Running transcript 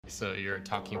So you're a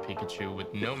talking Pikachu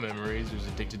with no memories who's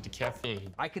addicted to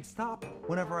caffeine. I could stop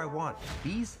whenever I want.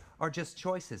 These are just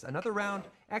choices. Another round,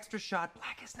 extra shot,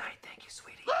 black as night. Thank you,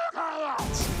 sweetie.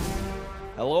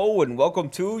 Hello and welcome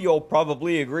to You'll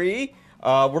Probably Agree.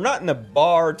 We're not in the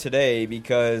bar today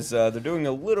because they're doing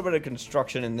a little bit of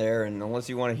construction in there, and unless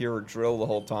you want to hear a drill the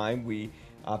whole time, we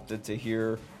opted to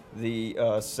hear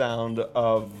the sound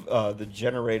of the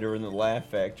generator in the Laugh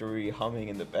Factory humming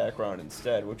in the background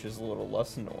instead, which is a little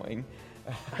less annoying.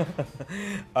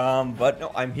 But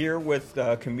no, I'm here with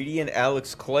comedian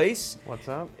Alex Clace. What's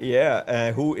up?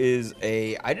 Yeah, who is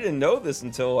I didn't know this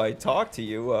until I talked to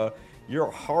you. You're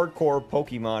a hardcore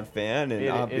Pokemon fan,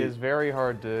 and it is very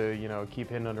hard to, keep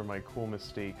hidden under my cool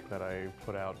mystique that I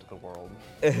put out to the world.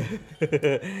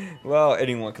 Well,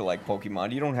 anyone can like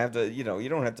Pokemon. You don't have to, you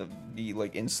don't have to be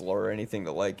like insular or anything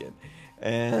to like it.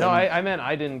 And No, I meant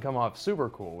I didn't come off super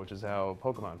cool, which is how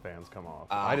Pokemon fans come off.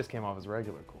 I just came off as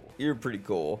regular cool. You're pretty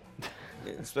cool,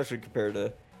 especially compared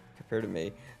to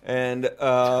me. And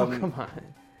Come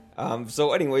on.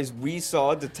 So, anyways, we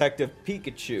saw Detective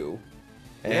Pikachu.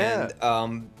 And,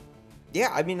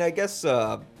 I mean, I guess,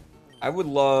 I would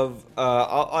love,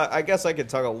 I guess I could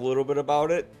talk a little bit about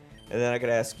it, and then I could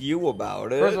ask you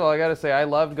about it. First of all, I gotta say, I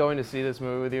loved going to see this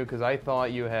movie with you, because I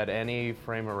thought you had any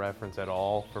frame of reference at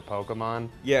all for Pokemon.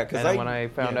 Yeah, because when I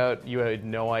found out you had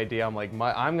no idea, I'm like,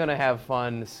 I'm gonna have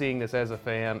fun seeing this as a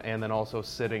fan, and then also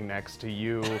sitting next to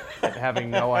you, having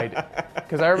no idea.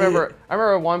 Because I remember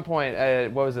at one point,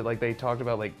 what was it, like, they talked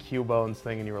about, like, Cubone's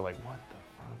thing, and you were like, what?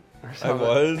 I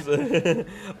was.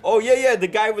 Oh yeah, the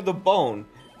guy with the bone.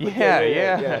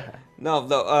 Yeah.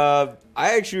 No,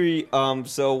 I actually,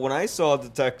 so when I saw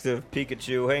Detective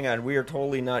Pikachu, hang on, we are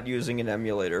totally not using an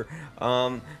emulator.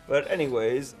 But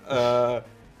anyways, because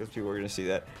people are gonna see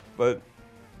that. But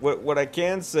what I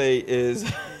can say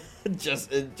is,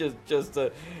 just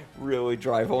to really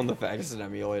drive home the fact it's an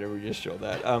emulator, we just show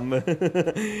that.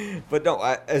 But no,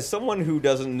 as someone who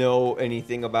doesn't know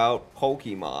anything about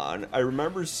Pokemon, I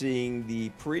remember seeing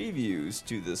the previews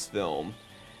to this film,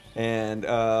 and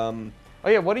oh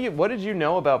yeah, what did you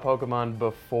know about Pokemon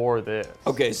before this?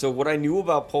 Okay, so what I knew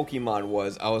about Pokemon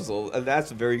was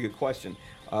that's a very good question.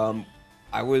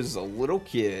 I was a little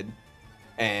kid.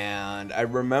 And I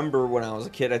remember when I was a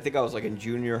kid, I think I was like in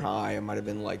junior high, I might have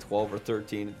been like 12 or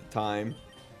 13 at the time.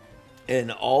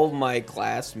 And all of my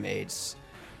classmates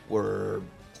were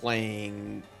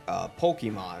playing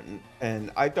Pokemon. And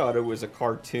I thought it was a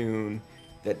cartoon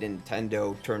that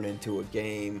Nintendo turned into a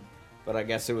game. But I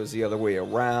guess it was the other way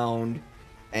around.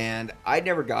 And I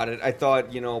never got it. I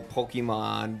thought,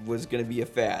 Pokemon was going to be a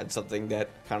fad, something that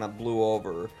kind of blew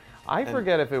over. I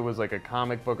forget if it was like a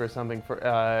comic book or something,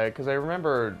 because I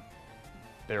remember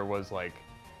there was like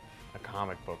a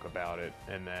comic book about it,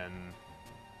 and then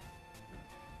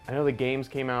I know the games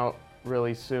came out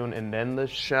really soon, and then the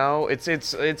show. It's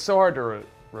so hard to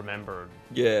remember.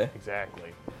 Yeah.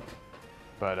 Exactly.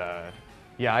 But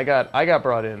I got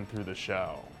brought in through the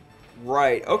show.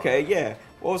 Right. Okay. Yeah.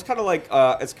 Well, it's kind of like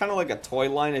a toy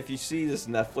line. If you see this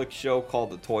Netflix show called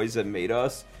The Toys That Made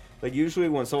Us. Like, usually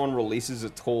when someone releases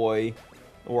a toy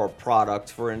or a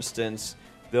product, for instance,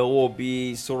 there will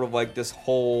be sort of like this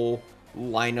whole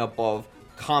lineup of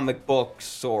comic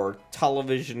books or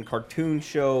television cartoon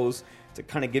shows to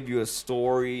kind of give you a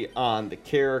story on the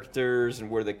characters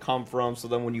and where they come from. So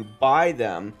then when you buy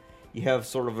them, you have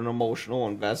sort of an emotional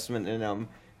investment in them,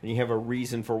 and you have a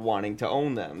reason for wanting to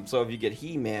own them. So if you get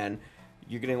He-Man,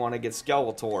 you're going to want to get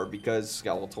Skeletor because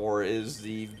Skeletor is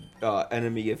the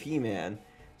enemy of He-Man.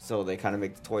 So they kind of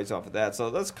make the toys off of that. So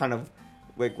that's kind of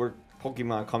like where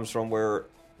Pokemon comes from, where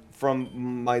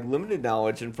from my limited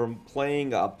knowledge and from playing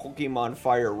Pokemon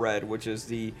Fire Red, which is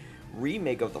the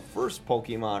remake of the first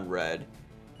Pokemon Red,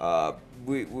 I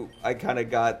kind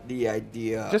of got the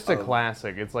idea. Just a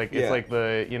classic. It's like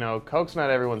the, Coke's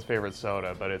not everyone's favorite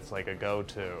soda, but it's like a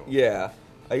go-to. Yeah.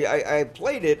 I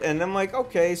played it, and I'm like,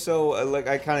 okay, so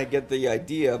I kind of get the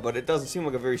idea, but it doesn't seem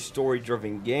like a very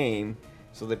story-driven game.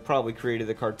 So they probably created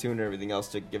the cartoon and everything else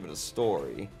to give it a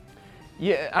story.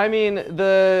 Yeah, I mean,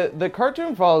 the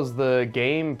cartoon follows the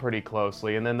game pretty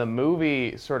closely, and then the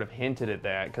movie sort of hinted at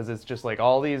that, because it's just like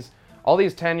all these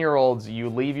 10-year-olds, you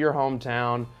leave your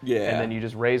hometown, and then you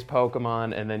just raise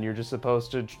Pokemon, and then you're just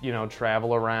supposed to,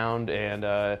 travel around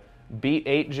and beat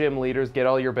 8 gym leaders, get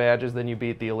all your badges, then you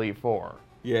beat the Elite Four.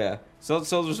 Yeah, so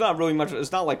there's not really much,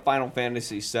 it's not like Final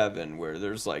Fantasy VII, where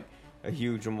there's like a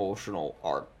huge emotional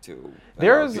arc to an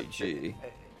RPG.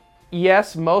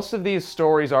 Yes, most of these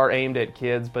stories are aimed at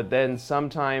kids, but then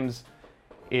sometimes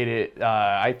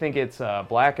I think it's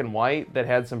Black and White that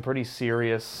had some pretty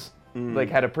serious like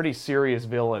had a pretty serious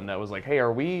villain that was like, hey,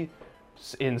 are we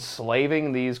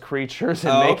enslaving these creatures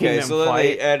and making them so then fight?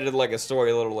 they added like a story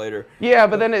a little later. Yeah,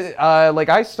 but then like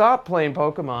I stopped playing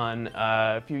Pokemon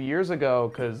a few years ago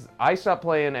because I stopped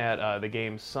playing at the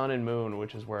game Sun and Moon,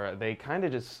 which is where they kind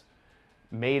of just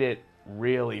made it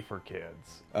really for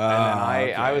kids. And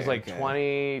then I was like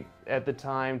 20 at the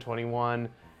time, 21,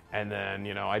 and then,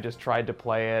 you know, I just tried to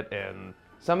play it and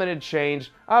something had changed.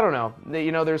 I don't know.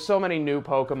 You know, there's so many new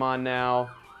Pokemon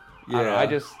now. Yeah. I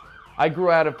don't know, I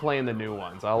grew out of playing the new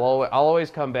ones. I'll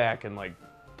always come back and like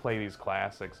play these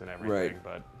classics and everything. Right.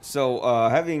 But so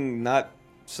having not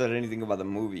said anything about the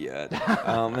movie yet,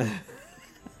 well,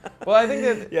 I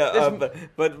think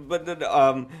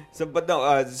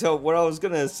that so what I was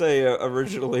gonna say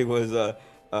originally was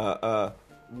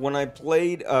when I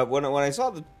played when I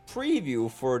saw the preview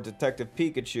for Detective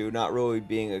Pikachu, not really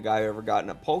being a guy who ever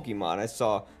gotten a Pokemon, I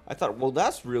thought, well,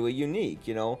 that's really unique,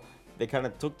 you know. They kind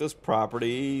of took this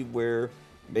property where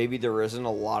maybe there isn't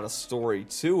a lot of story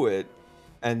to it,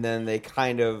 and then they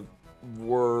kind of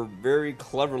were very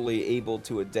cleverly able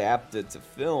to adapt it to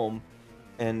film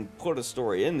and put a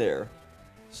story in there.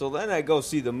 So then I go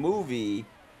see the movie,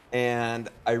 and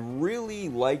I really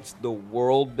liked the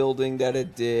world building that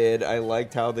it did. I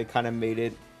liked how they kind of made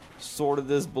it sort of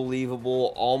this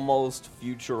believable, almost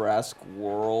futuresque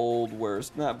world where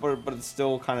it's not, but it's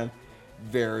still kind of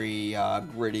very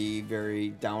gritty, very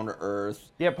down to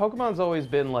earth. Yeah, Pokemon's always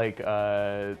been like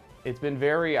it's been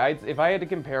very. If I had to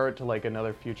compare it to like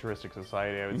another futuristic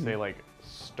society, I would say like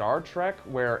Star Trek,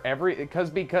 where because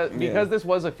this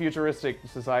was a futuristic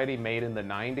society made in the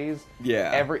 90s.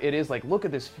 Yeah. It is like, look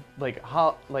at this like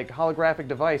holographic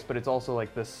device, but it's also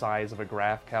like the size of a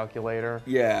graph calculator.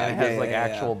 Yeah. And it has like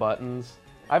actual buttons.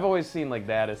 I've always seen like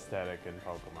that aesthetic in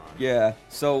Pokemon. Yeah.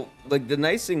 So like the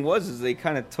nice thing was they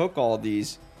kind of took all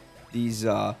these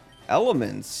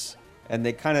elements and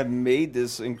they kind of made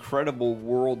this incredible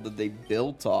world that they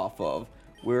built off of,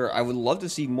 where I would love to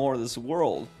see more of this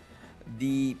world.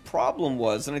 The problem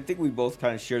was, and I think we both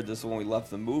kind of shared this when we left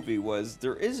the movie, was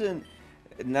there isn't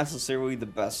necessarily the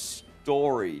best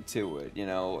story to it. You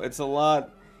know, it's a lot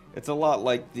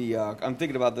like the. I'm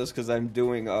thinking about this because I'm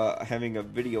doing having a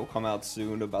video come out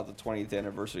soon about the 20th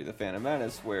anniversary of the Phantom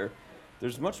Menace, where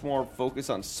there's much more focus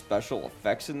on special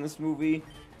effects in this movie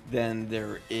than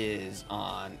there is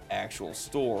on actual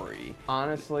story.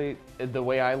 Honestly, the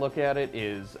way I look at it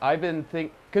is,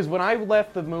 because when I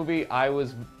left the movie, I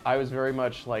was very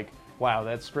much like, wow,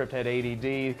 that script had ADD,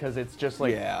 because it's just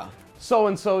like, so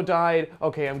and so died.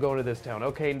 Okay, I'm going to this town.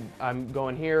 Okay, I'm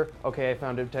going here. Okay, I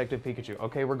found Detective Pikachu.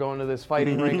 Okay, we're going to this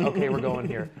fighting ring. Okay, we're going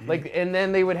here. Like, and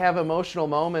then they would have emotional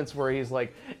moments where he's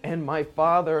like, and my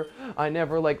father, I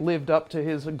never like lived up to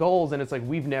his goals. And it's like,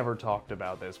 we've never talked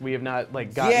about this. We have not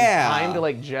like gotten time to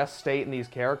like gestate in these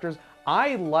characters.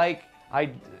 I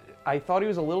thought he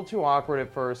was a little too awkward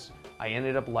at first. I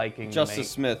ended up liking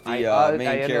Justice Smith, the main character. I ended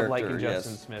character. up liking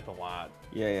Justin Smith a lot.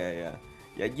 Yeah,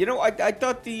 you know, I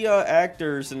thought the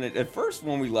actors, and at first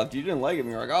when we left, you didn't like him.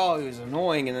 You were like, oh, he was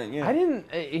annoying, and then I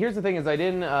didn't. Here's the thing: is I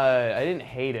didn't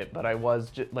hate it, but I was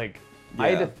just like, I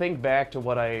had to think back to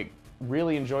what I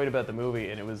really enjoyed about the movie,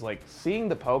 and it was like seeing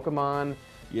the Pokemon.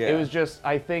 Yeah. It was just,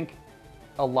 I think,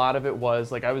 a lot of it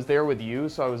was like I was there with you,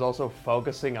 so I was also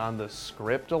focusing on the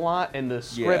script a lot, and the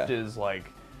script is like,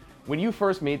 when you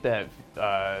first meet that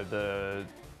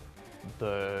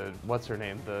the what's her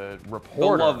name, the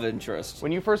reporter, the love interest.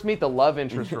 When you first meet the love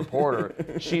interest reporter,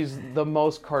 she's the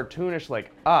most cartoonish, like,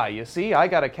 you see, I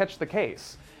gotta catch the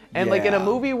case. And like in a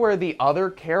movie where the other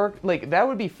character, like, that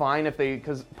would be fine if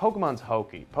because Pokemon's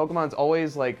hokey. Pokemon's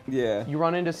always like, you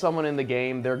run into someone in the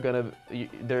game,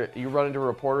 you run into a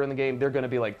reporter in the game, they're gonna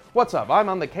be like, what's up, I'm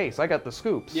on the case, I got the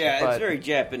scoops. Yeah, it's very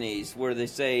Japanese, where they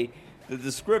say that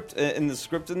the script in this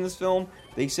film,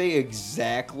 they say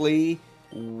exactly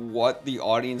what the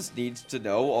audience needs to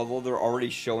know, although they're already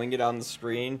showing it on the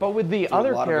screen. But with the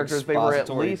other characters, they were at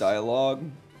least dialogue.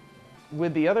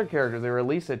 With the other characters, they were at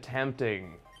least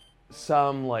attempting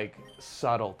some like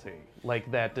subtlety, like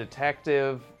that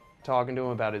detective talking to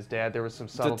him about his dad. There was some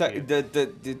subtlety.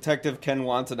 The detective Ken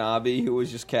Watanabe, who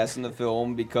was just cast in the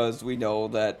film because we know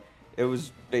that it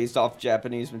was based off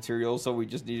Japanese material, so we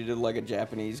just needed like a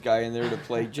Japanese guy in there to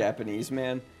play Japanese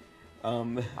man.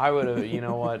 I would have, you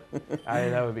know what?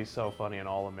 That would be so funny, an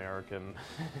all-American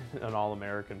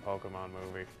Pokemon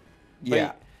movie.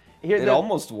 Yeah, it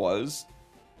almost was.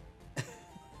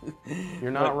 You're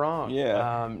not wrong.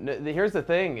 Yeah. Here's the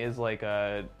thing: is like,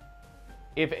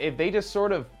 if they just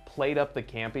sort of played up the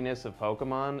campiness of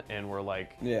Pokemon and were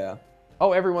like,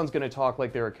 oh, everyone's going to talk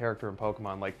like they're a character in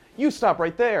Pokemon. Like, you stop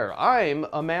right there. I'm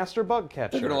a master bug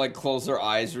catcher. They're gonna like close their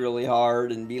eyes really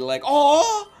hard and be like,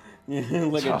 "Oh,"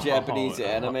 like a Japanese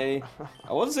anime.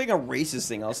 I wasn't saying a racist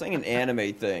thing. I was saying an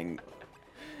anime thing.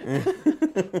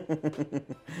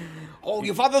 Oh,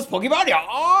 you found this Pokemon? Yeah.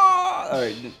 Oh! All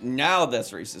right, now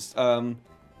that's racist.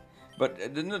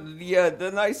 But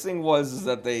the nice thing was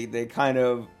that they kind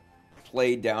of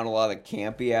played down a lot of the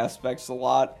campy aspects a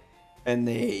lot, and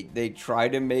they try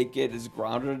to make it as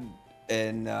grounded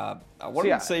in I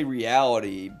wouldn't say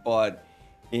reality, but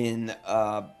in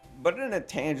a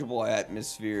tangible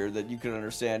atmosphere that you can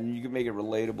understand and you can make it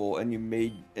relatable,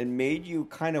 and made you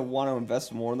kind of want to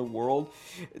invest more in the world.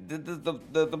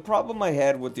 The problem I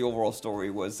had with the overall story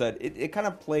was that it kind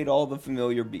of played all the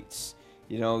familiar beats.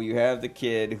 You know, you have the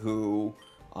kid who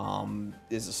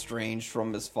is estranged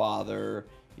from his father.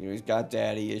 You know, he's got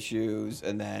daddy issues,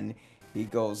 and then he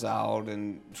goes out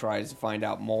and tries to find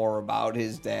out more about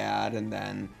his dad, and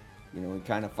then, you know, he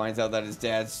kind of finds out that his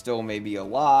dad's still maybe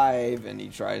alive, and he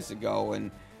tries to go and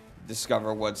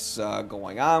discover what's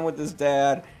going on with his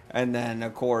dad. And then,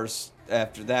 of course,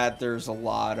 after that, there's a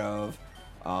lot of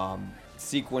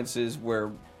sequences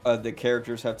where the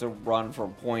characters have to run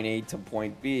from point A to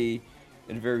point B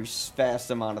in a very fast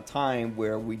amount of time,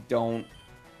 where we don't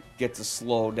get to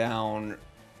slow down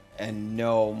and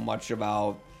know much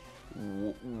about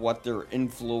what their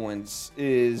influence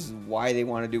is, why they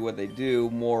want to do what they do,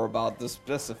 more about the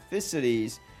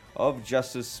specificities of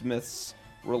Justice Smith's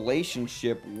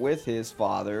relationship with his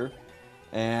father.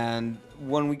 And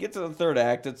when we get to the third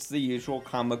act, it's the usual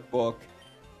comic book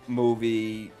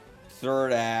movie,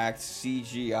 third act,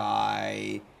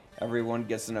 CGI, everyone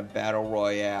gets in a battle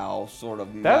royale sort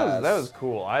of mess. That was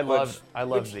cool. I loved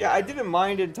the yeah, I didn't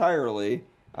mind entirely.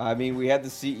 I mean, we had the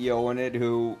CEO in it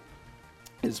who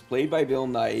is played by Bill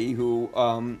Nighy, who,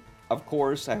 of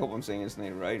course, I hope I'm saying his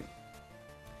name right,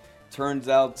 turns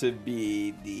out to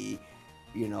be the,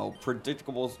 you know,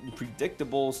 predictable,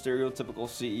 stereotypical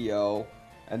CEO.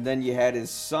 And then you had his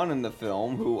son in the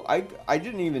film, who I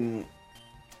didn't even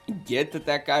get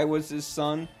that guy was his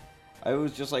son. I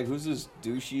was just like, who's this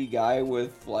douchey guy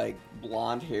with, like,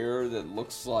 blonde hair that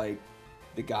looks like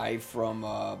the guy from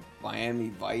Miami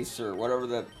Vice or whatever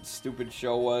that stupid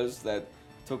show was that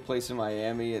took place in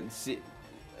Miami, and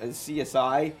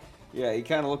CSI. Yeah, he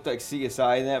kind of looked like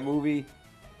CSI in that movie.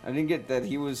 I didn't get that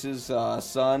he was his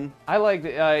son. I liked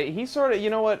it. He sort of,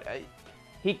 you know what?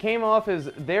 He came off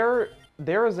as there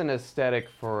is an aesthetic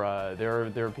for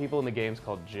there are people in the games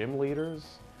called gym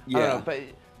leaders. Yeah. I don't know, but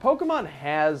Pokemon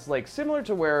has, like, similar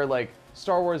to where, like,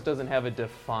 Star Wars doesn't have a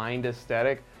defined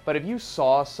aesthetic, but if you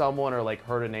saw someone or, like,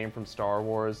 heard a name from Star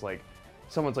Wars, like,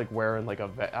 someone's, like, wearing, like,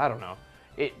 I don't know.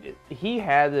 He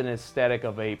had an aesthetic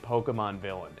of a Pokemon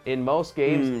villain. In most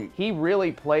games, he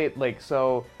really played, like,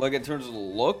 so... Like, in terms of the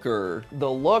look, or... The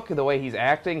look, the way he's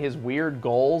acting, his weird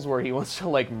goals where he wants to,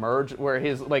 like, merge, where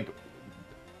his, like,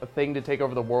 a thing to take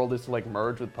over the world is to, like,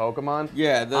 merge with Pokemon.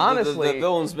 Yeah, honestly, the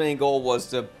villain's main goal was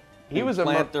to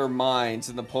implant their minds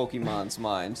in the Pokemon's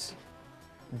minds.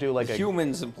 Do like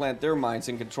humans implant their minds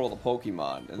and control the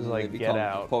Pokemon, and then like, they become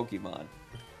Pokemon.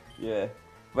 Yeah,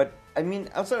 but I mean,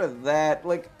 outside of that,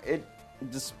 like, it,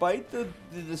 despite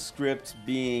the script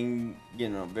being, you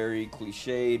know, very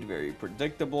cliched, very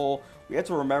predictable, we have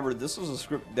to remember this was a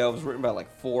script that was written by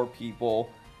like 4 people.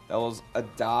 That was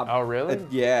adopted. Oh, really?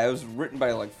 Yeah, it was written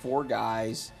by like 4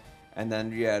 guys, and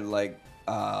then you had like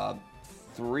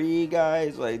 3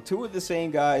 guys, like 2 of the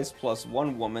same guys plus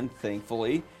 1 woman,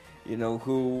 thankfully. You know,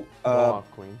 who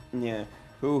Queen. Yeah,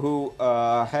 who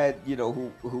had, you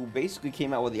know, who basically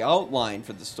came out with the outline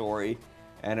for the story,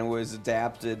 and it was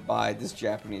adapted by this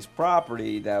Japanese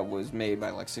property that was made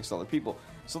by like 6 other people.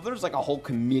 So there's like a whole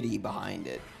committee behind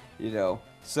it, you know.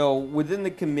 So within the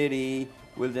committee,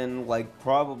 within like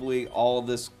probably all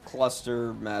this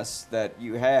cluster mess that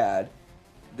you had,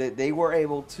 that they were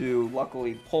able to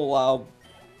luckily pull out,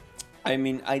 I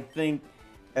mean, I think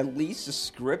at least a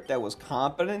script that was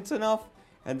competent enough.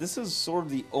 And this is sort of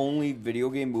the only video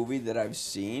game movie that I've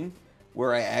seen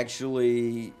where I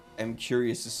actually am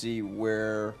curious to see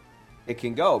where it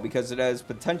can go, because it has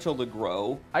potential to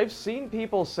grow. I've seen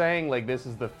people saying, like, this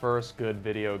is the first good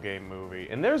video game movie.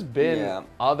 And there's been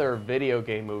other video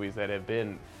game movies that have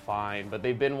been fine, but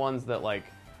they've been ones that, like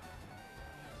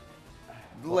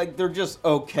they're just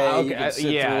okay. You can sit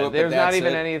through it, there's not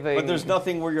even anything. But there's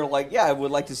nothing where you're like, yeah, I would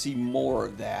like to see more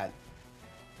of that.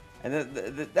 And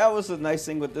that was the nice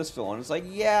thing with this film. It's like,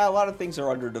 yeah, a lot of things are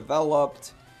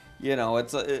underdeveloped. You know,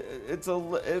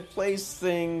 it plays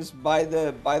things by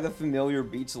the familiar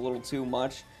beats a little too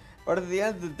much. But at the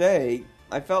end of the day,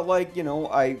 I felt like,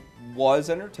 I was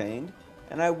entertained,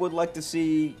 and I would like to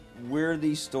see where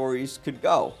these stories could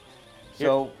go.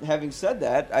 So, having said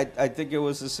that, I think it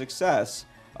was a success.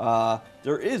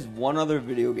 There is one other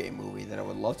video game movie that I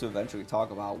would love to eventually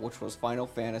talk about, which was Final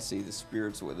Fantasy: The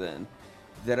Spirits Within,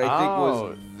 that I think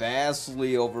was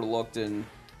vastly overlooked and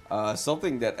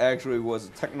something that actually was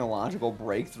a technological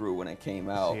breakthrough when it came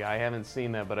out. See, I haven't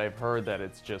seen that, but I've heard that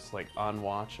it's just like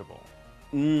unwatchable.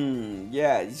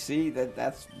 Yeah, you see,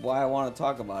 that's why I want to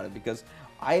talk about it, because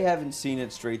I haven't seen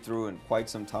it straight through in quite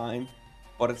some time,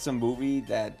 but it's a movie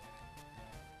that,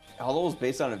 although it's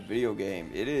based on a video game,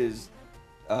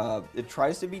 it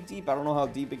tries to be deep. I don't know how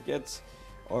deep it gets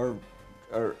or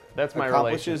that's my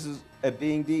accomplishes at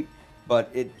being deep, but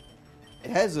it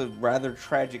has a rather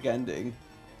tragic ending,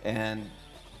 and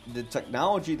the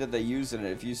technology that they use in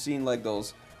it, if you've seen like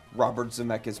those Robert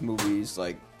Zemeckis movies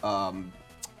like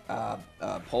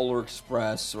Polar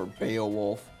Express or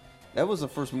Beowulf, that was the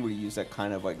first movie to use that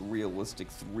kind of like realistic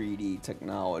 3D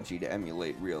technology to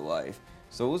emulate real life.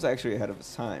 So it was actually ahead of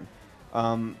its time.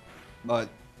 But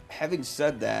having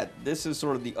said that, this is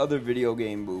sort of the other video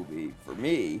game movie for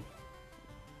me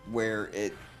where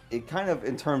it kind of,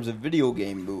 in terms of video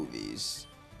game movies,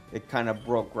 it kind of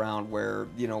broke ground where,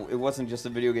 it wasn't just a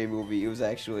video game movie, it was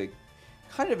actually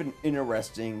kind of an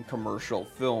interesting commercial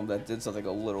film that did something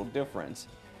a little different.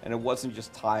 And it wasn't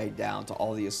just tied down to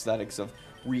all the aesthetics of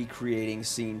recreating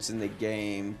scenes in the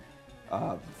game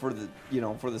for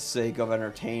the sake of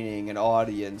entertaining an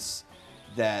audience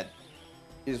that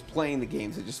is playing the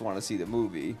games that just want to see the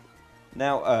movie.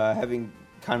 Now, having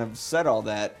kind of said all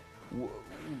that,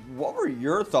 what were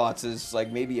your thoughts as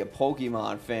like maybe a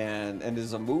Pokemon fan and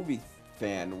as a movie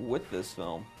fan with this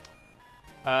film?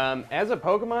 As a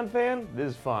Pokemon fan,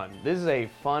 this is fun. This is a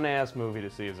fun-ass movie to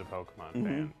see as a Pokemon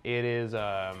fan. It is,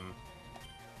 I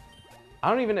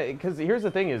don't even, because here's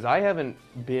the thing is, I haven't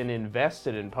been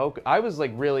invested in I was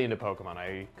like really into Pokemon.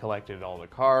 I collected all the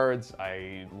cards,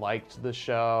 I liked the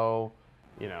show,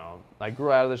 I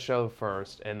grew out of the show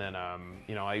first, and then,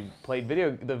 I played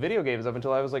the video games up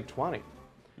until I was like 20.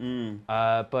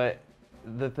 But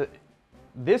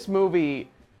this movie,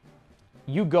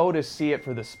 you go to see it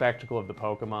for the spectacle of the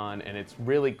Pokemon, and it's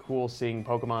really cool seeing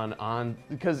Pokemon on,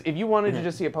 because if you wanted to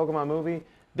just see a Pokemon movie,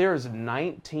 there's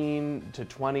 19 to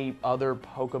 20 other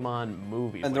Pokemon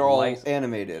movies. And they're all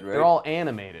animated, right? They're all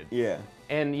animated. Yeah.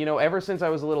 And, ever since I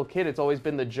was a little kid, it's always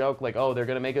been the joke, like, oh, they're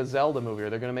going to make a Zelda movie, or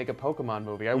they're going to make a Pokemon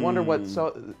movie. I wonder what,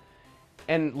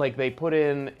 and, like, they put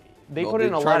in a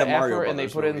lot of effort, and they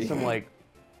put in some, like,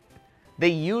 they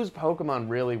use Pokemon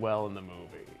really well in the movie.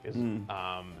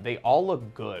 They all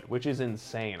look good, which is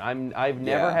insane. I've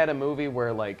never had a movie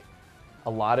where like a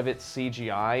lot of it's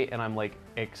CGI, and I'm like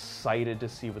excited to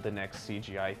see what the next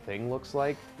CGI thing looks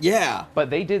like. Yeah. But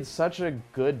they did such a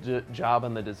good job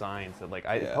on the designs that like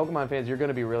Pokemon fans, you're going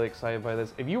to be really excited by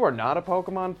this. If you are not a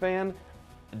Pokemon fan,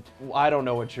 I don't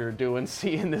know what you're doing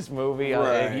seeing this movie.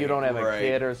 If you don't have a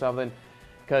kid or something,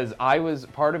 because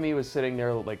part of me was sitting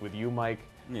there like with you, Mike.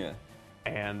 Yeah.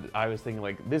 And I was thinking,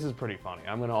 like, this is pretty funny.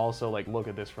 I'm going to also, like, look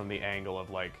at this from the angle of,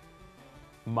 like,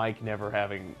 Mike never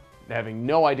having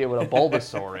no idea what a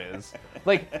Bulbasaur is.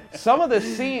 Like, some of the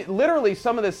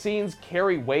scenes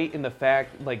carry weight in the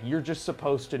fact, like, you're just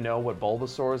supposed to know what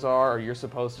Bulbasaurs are, or you're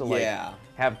supposed to, like,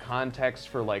 have context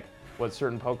for, like, what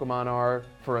certain Pokemon are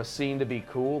for a scene to be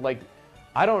cool. Like,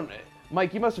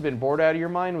 Mike, you must have been bored out of your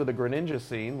mind with the Greninja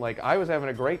scene. Like, I was having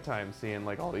a great time seeing,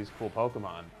 like, all these cool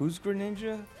Pokemon. Who's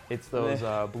Greninja? It's those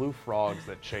blue frogs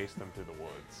that chase them through the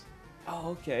woods. Oh,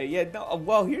 okay. Yeah, no,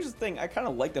 well, here's the thing. I kind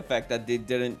of like the fact that they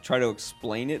didn't try to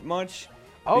explain it much.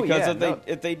 Oh, because yeah.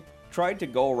 if they tried to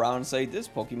go around and say, this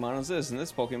Pokemon is this and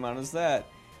this Pokemon is that,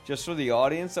 just for the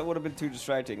audience, that would have been too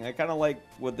distracting. I kind of like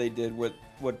what they did with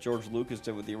what George Lucas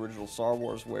did with the original Star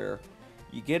Wars, where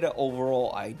you get an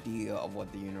overall idea of what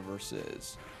the universe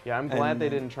is. Yeah, I'm glad they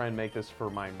didn't try and make this for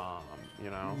my mom,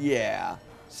 Yeah.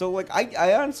 So, like,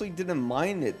 I honestly didn't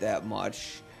mind it that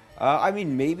much. I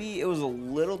mean, maybe it was a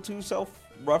little too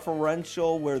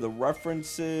self-referential, where the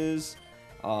references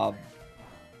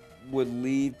would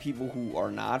leave people who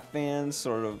are not fans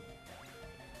sort of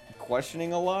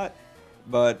questioning a lot.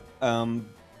 But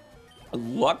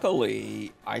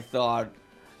luckily, I thought...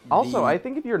 Also, I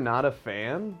think if you're not a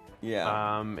fan...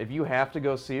 Yeah. If you have to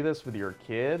go see this with your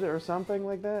kid or something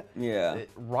like that,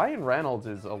 Ryan Reynolds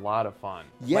is a lot of fun.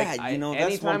 Yeah,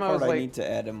 that's one part I need to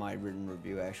add in my written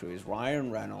review, actually, is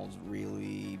Ryan Reynolds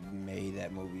really made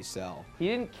that movie sell. He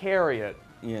didn't carry it.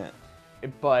 Yeah.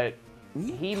 But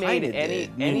he made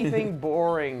anything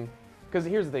boring. Because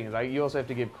here's the thing, is you also have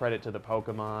to give credit to the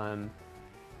Pokemon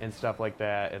and stuff like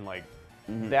that, and like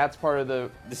that's part of the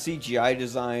CGI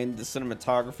design, the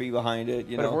cinematography behind it.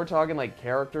 But if we're talking like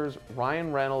characters,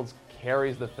 Ryan Reynolds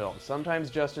carries the film. Sometimes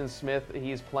Justin Smith,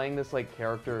 he's playing this like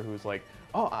character who's like,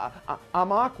 oh,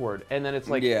 I'm awkward, and then it's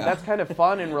like that's kind of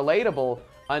fun and relatable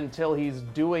until he's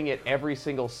doing it every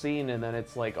single scene, and then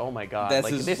it's like, oh my god, that's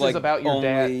like his, this like, is about your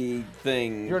only dad.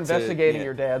 Thing You're investigating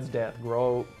your dad's death.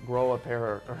 Grow a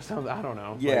pair or something. I don't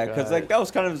know. Yeah, because like that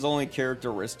was kind of his only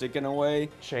characteristic in a way.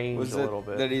 Changed a little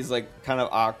bit. That he's like kind of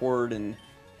awkward and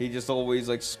he just always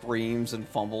like screams and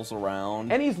fumbles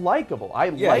around. And he's likable.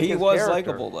 He was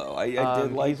likable though. I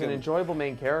did like him. He's an enjoyable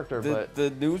main character. But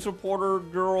the news reporter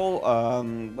girl,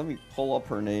 let me pull up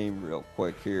her name real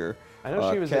quick here. I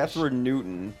know she was Catherine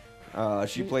Newton.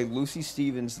 She played Lucy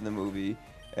Stevens in the movie,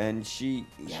 and she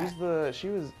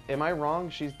was. Am I wrong?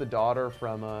 She's the daughter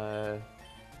from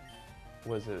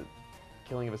was it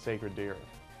Killing of a Sacred Deer?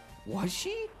 Was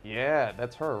she? Yeah,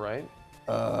 that's her, right?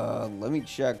 Let me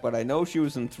check, but I know she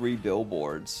was in 3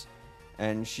 Billboards,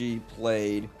 and she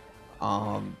played,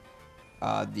 John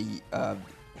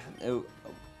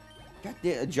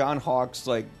Hawke's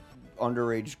like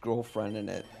underage girlfriend in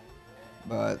it.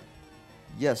 But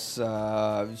yes,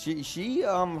 she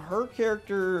her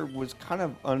character was kind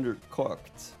of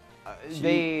undercooked.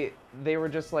 They were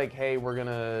just like, hey, we're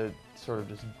gonna sort of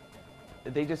just.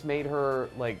 They just made her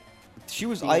like. She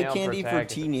was eye candy for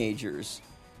teenagers.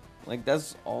 Like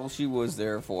that's all she was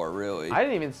there for, really. I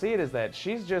didn't even see it as that.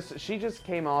 She just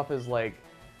came off as like.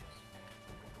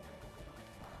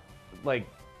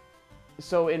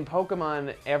 So in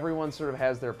Pokemon, everyone sort of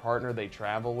has their partner they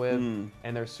travel with,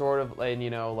 and they're sort of,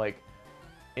 and like,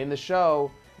 in the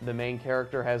show, the main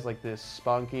character has like this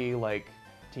spunky like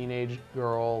teenage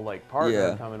girl like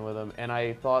partner coming with him, and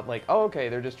I thought like, oh okay,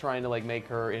 they're just trying to like make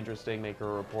her interesting, make her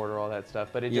a reporter, all that stuff.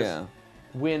 But it just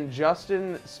when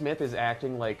Justin Smith is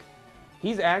acting like.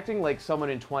 He's acting like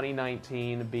someone in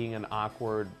 2019 being an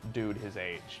awkward dude his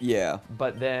age. Yeah.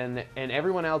 But then, and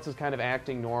everyone else is kind of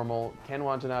acting normal. Ken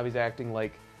Watanabe's acting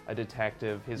like a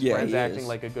detective. His friend's acting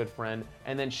like a good friend.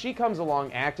 And then she comes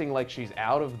along acting like she's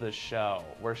out of the show,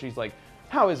 where she's like,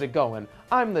 how is it going?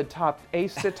 I'm the top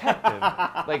ace detective.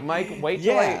 Like, Mike, wait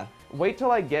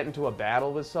till I get into a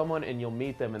battle with someone and you'll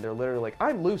meet them and they're literally like,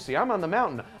 I'm Lucy, I'm on the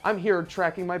mountain. I'm here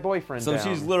tracking my boyfriend down. So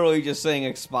she's literally just saying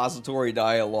expository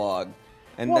dialogue.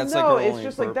 And well, that's no, like her it's only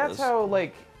just purpose. like that's how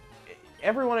like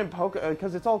everyone in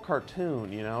because it's all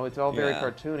cartoon, you know, it's all very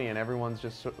cartoony, and everyone's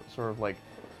just sort of like,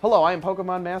 "Hello, I am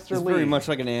Pokemon Master Lee." It's very much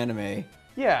like an anime.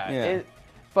 Yeah.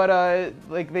 But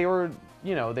like they were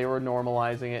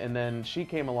normalizing it, and then she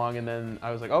came along, and then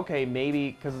I was like, okay,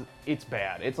 maybe because it's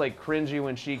bad. It's like cringy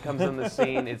when she comes in the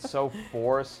scene. It's so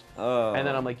forced. And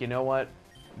then I'm like, you know what?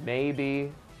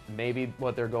 Maybe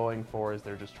what they're going for is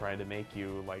they're just trying to make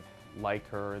you like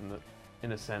her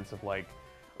in a sense of like,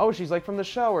 oh, she's like from the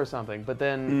show or something. But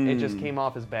then it just came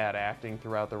off as bad acting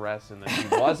throughout the rest, and then she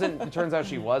wasn't. It turns out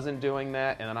she wasn't doing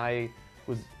that, and then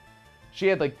she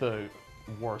had like the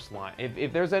worst line.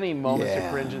 If there's any moments to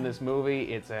cringe in this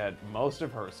movie, it's at most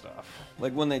of her stuff.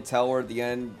 Like when they tell her at the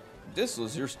end, this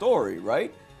was your story,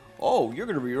 right? Oh, you're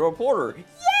gonna be a reporter.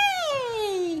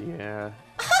 Yay! Yeah.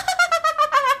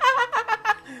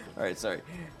 All right, sorry,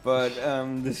 but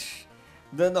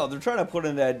no, they're trying to put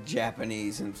in that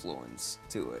Japanese influence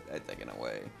to it, I think, in a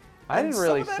way. I didn't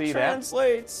really see that.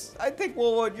 Translates. I think,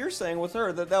 well, what you're saying with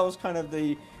her, that was kind of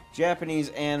the Japanese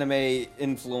anime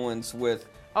influence with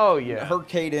her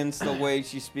cadence, the way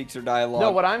she speaks her dialogue.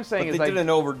 No, what I'm saying is they didn't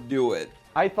overdo it.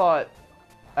 I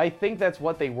think that's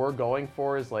what they were going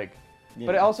for is like,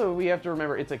 but also we have to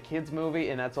remember it's a kids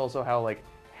movie, and that's also how like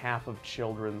half of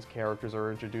children's characters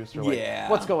are introduced. Or like,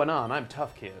 what's going on? I'm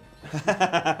tough kid.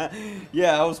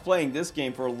 Yeah, I was playing this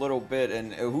game for a little bit,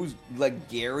 and who's like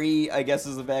Gary, I guess,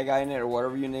 is the bad guy in it, or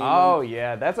whatever you name him. Oh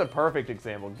yeah, that's a perfect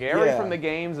example. Gary from the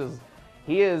games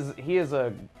he's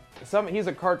a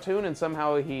cartoon, and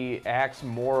somehow he acts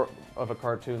more of a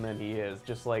cartoon than he is.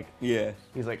 Just like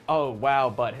he's like, oh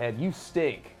wow, butthead, you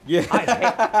stink. Yeah,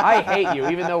 I hate you,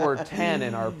 even though we're 10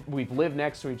 and we've lived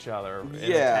next to each other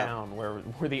in a town where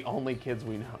we're the only kids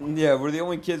we know. Yeah, we're the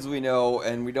only kids we know,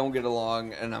 and we don't get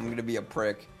along, and I'm gonna be a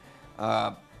prick.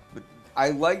 But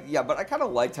I kind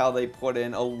of liked how they put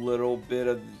in a little bit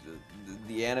of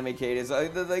the anime cadence.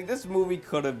 Like this movie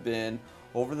could have been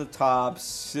over the top,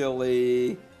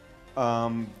 silly,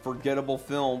 forgettable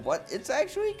film, but it's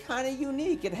actually kind of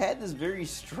unique. It had this very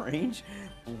strange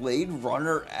Blade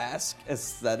Runner-esque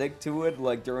aesthetic to it,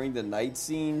 like during the night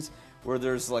scenes where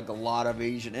there's like a lot of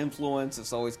Asian influence.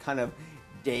 It's always kind of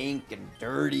dank and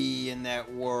dirty in that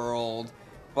world,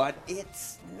 but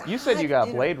it's not. You said you got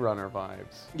in a- Blade Runner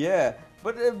vibes. Yeah,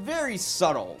 but very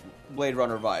subtle Blade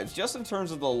Runner vibes, just in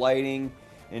terms of the lighting,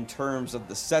 in terms of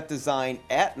the set design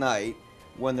at night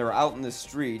when they're out in the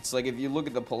streets. Like if you look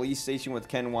at the police station with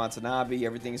Ken Watanabe,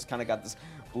 everything's kind of got this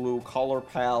blue color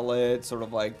palette, sort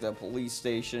of like the police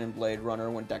station in Blade Runner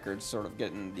when Deckard's sort of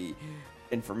getting the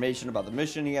information about the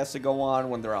mission he has to go on.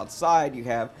 When they're outside, you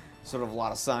have sort of a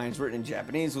lot of signs written in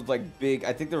Japanese with like big,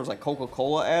 I think there was like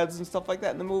Coca-Cola ads and stuff like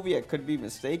that in the movie. I could be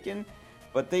mistaken,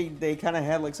 but they kind of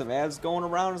had like some ads going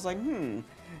around. It's like,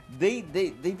 they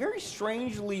very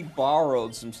strangely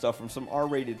borrowed some stuff from some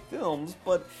R-rated films,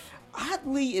 but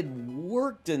oddly it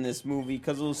worked in this movie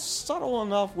because it was subtle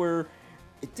enough where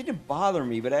it didn't bother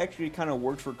me, but actually kind of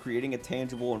worked for creating a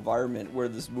tangible environment where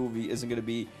this movie isn't going to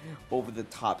be over the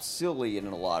top silly in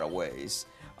a lot of ways.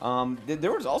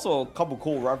 There was also a couple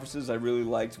cool references I really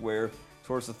liked where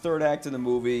towards the third act of the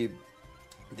movie,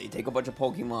 they take a bunch of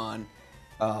Pokemon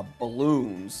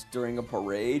balloons during a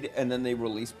parade, and then they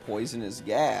release poisonous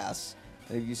gas.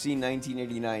 And if you see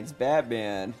 1989's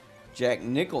Batman, Jack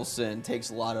Nicholson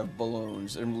takes a lot of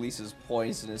balloons and releases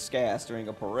poisonous gas during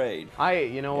a parade.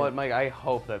 You know what, Mike? I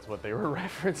hope that's what they were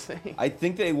referencing. I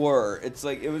think they were. It's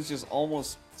like, it was just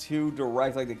almost too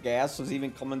direct. Like the gas was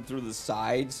even coming through the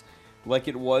sides like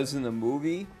it was in the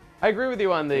movie. I agree with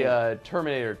you on the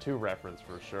Terminator 2 reference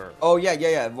for sure. Oh,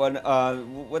 yeah. When,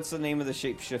 what's the name of the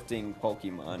shape-shifting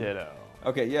Pokemon? Ditto.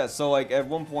 Okay, yeah, so like at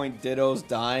one point Ditto's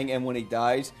dying, and when he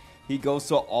dies, he goes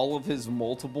to all of his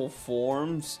multiple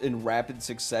forms in rapid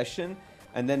succession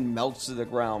and then melts to the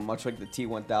ground, much like the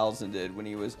T-1000 did when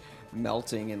he was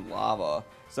melting in lava.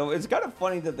 So it's kind of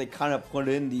funny that they kind of put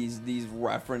in these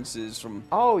references from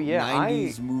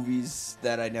 90s movies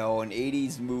that I know and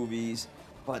 80s movies,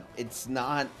 but it's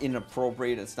not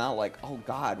inappropriate. It's not like, oh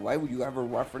God, why would you ever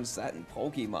reference that in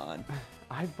Pokemon?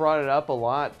 I've brought it up a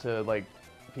lot to like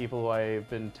people who I've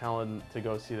been telling to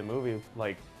go see the movie.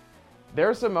 Like, there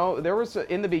was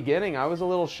in the beginning I was a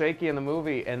little shaky in the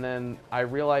movie, and then I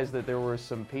realized that there were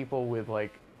some people with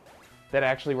like that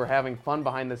actually were having fun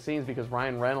behind the scenes because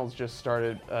Ryan Reynolds just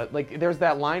started like there's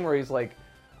that line where he's like,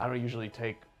 I don't usually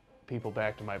take people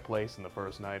back to my place in the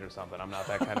first night or something. I'm not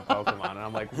that kind of Pokemon. And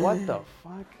I'm like, what the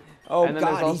fuck? Oh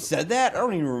God, he said that? I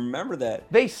don't even remember that.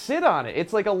 They sit on it.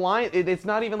 It's like a line. It's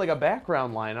not even like a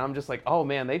background line. I'm just like, oh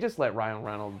man, they just let Ryan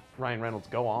Reynolds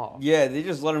go off. Yeah, they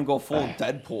just let him go full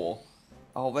Deadpool.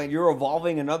 Oh man, you're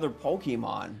evolving another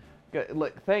Pokemon.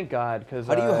 Like, thank God, because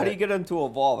how do you get them to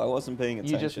evolve? I wasn't paying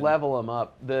attention. You just level them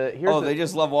up. They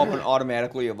just level up and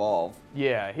automatically evolve.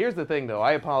 Yeah. Here's the thing, though.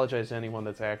 I apologize to anyone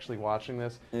that's actually watching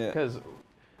this, because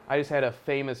I just had a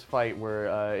famous fight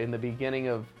where in the beginning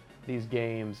of these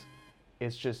games,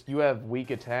 it's just you have weak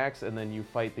attacks, and then you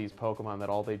fight these Pokemon that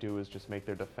all they do is just make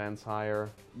their defense higher.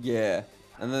 Yeah.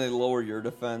 And then they lower your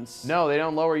defense. No, they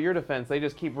don't lower your defense. They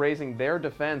just keep raising their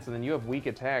defense, and then you have weak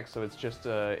attacks. So it's just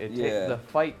the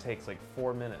fight takes like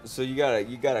 4 minutes. So you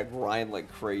gotta grind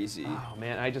like crazy. Oh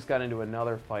man, I just got into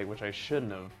another fight which I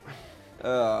shouldn't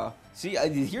have.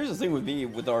 Here's the thing with me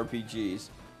with RPGs.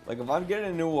 Like if I'm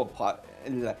getting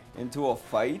into a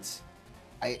fight,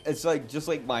 it's like just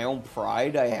like my own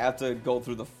pride. I have to go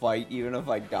through the fight even if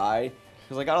I die,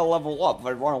 because I gotta level up. If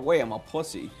I run away, I'm a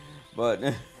pussy.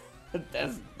 But.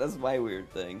 That's my weird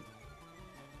thing.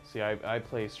 See, I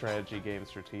play strategy games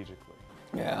strategically.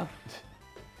 Yeah.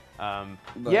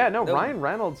 Ryan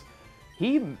Reynolds,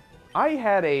 here's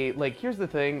the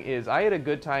thing is I had a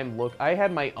good time I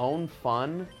had my own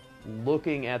fun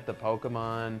looking at the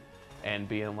Pokemon and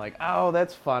being like, oh,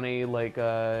 that's funny,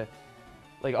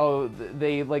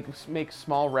 they make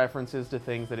small references to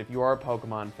things that if you are a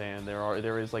Pokemon fan,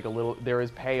 there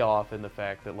is payoff in the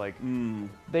fact that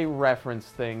they reference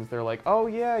things. They're like, oh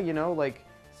yeah, like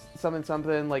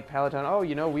something like Palatine. Oh,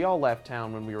 we all left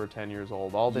town when we were 10 years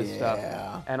old. All this stuff,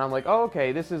 and I'm like, oh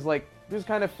okay, this is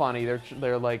kind of funny.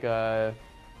 They're like it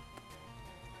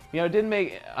didn't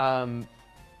make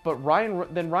but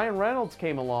Ryan Reynolds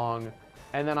came along.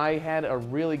 And then I had a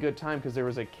really good time because there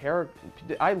was a character.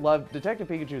 I love Detective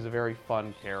Pikachu is a very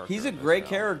fun character. He's a great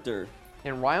character.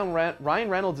 And Ryan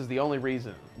Reynolds is the only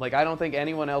reason. Like I don't think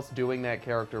anyone else doing that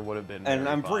character would have been. And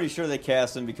I'm pretty sure they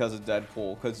cast him because of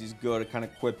Deadpool, because he's good at kind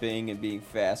of quipping and being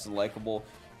fast and likable.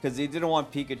 Because they didn't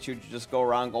want Pikachu to just go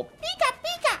around and go Pika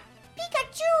Pika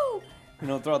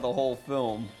Pikachu, throughout the whole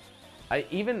film.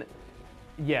 And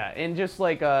just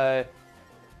like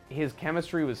his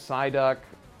chemistry with Psyduck.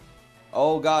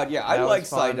 Oh God, yeah, I like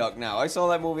Psyduck now. I saw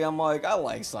that movie, I'm like, I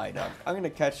like Psyduck. I'm gonna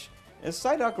catch Is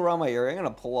Psyduck around my area? I'm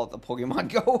gonna pull out the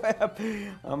Pokemon Go app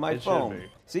on my phone. Should be.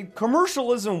 See,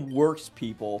 commercialism works,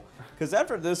 people. Because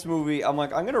after this movie, I'm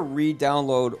like, I'm gonna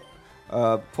re-download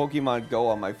Pokemon Go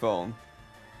on my phone.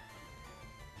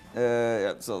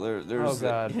 Yeah, so there's. Oh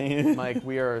God, Mike,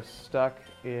 we are stuck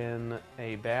in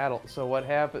a battle. So what's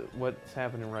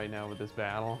happening right now with this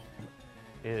battle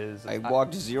is I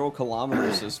walked 0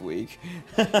 kilometers this week.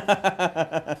 Oh,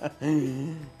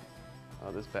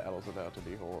 this battle's about to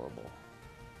be horrible.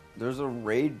 There's a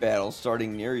raid battle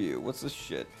starting near you. What's this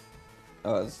shit?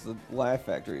 It's the Laugh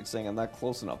Factory. It's saying I'm not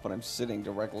close enough, but I'm sitting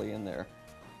directly in there.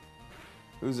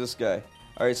 Who's this guy?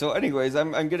 Alright, so anyways,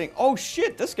 I'm getting... Oh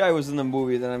shit, this guy was in the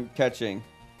movie that I'm catching.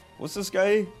 What's this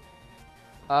guy?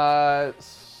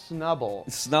 Snubble.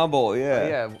 Snubble,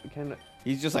 yeah. Yeah,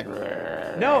 He's just like...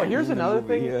 No, here's another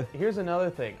thing. Yeah. Here's another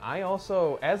thing. I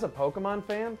also, as a Pokemon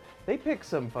fan, they pick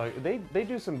some... They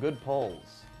do some good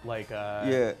pulls. Like,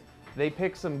 yeah. They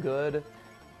pick some good...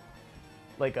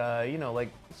 Like, you know, like,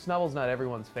 Snubble's not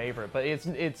everyone's favorite, but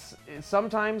it's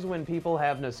sometimes when people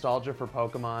have nostalgia for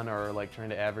Pokemon or, like, trying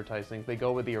to advertise things, they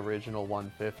go with the original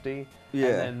 150. Yeah.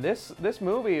 And then this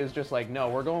movie is just like, no,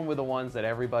 we're going with the ones that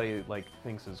everybody, like,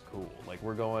 thinks is cool. Like,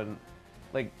 we're going...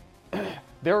 Like,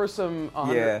 there were some...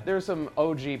 There were some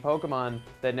OG Pokemon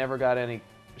that never got any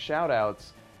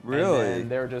shout-outs. Really? And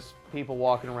they're just people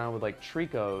walking around with, like,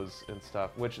 Tricos and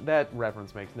stuff, which that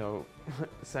reference makes no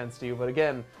sense to you. But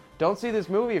again... Don't see this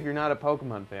movie if you're not a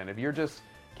Pokemon fan. If you're just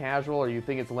casual or you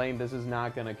think it's lame, this is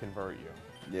not going to convert you.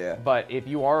 Yeah. But if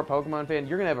you are a Pokemon fan,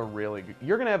 you're going to have a really good...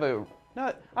 You're going to have a...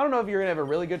 Not, I don't know if you're going to have a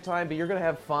really good time, but you're going to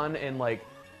have fun and, like,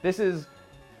 this is...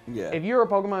 Yeah. If you're a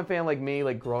Pokemon fan like me,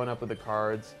 like, growing up with the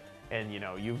cards, and, you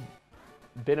know, you've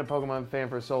been a Pokemon fan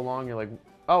for so long, you're like,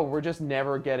 oh, we're just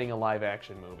never getting a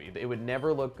live-action movie. It would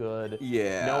never look good.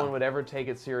 Yeah. No one would ever take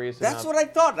it serious That's enough. what I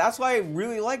thought. That's why I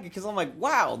really like it, because I'm like,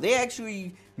 wow, they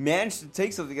actually managed to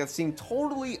take something that seemed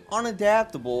totally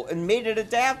unadaptable and made it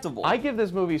adaptable. I give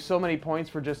this movie so many points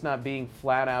for just not being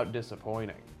flat-out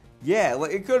disappointing. Yeah,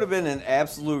 like, it could have been an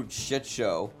absolute shit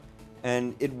show,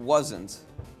 and it wasn't.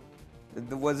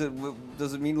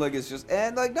 Does it mean, like, it's just...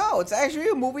 And, like, no, it's actually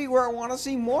a movie where I want to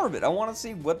see more of it. I want to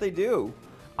see what they do.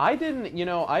 I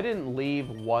didn't leave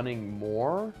wanting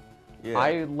more. Yeah.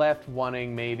 I left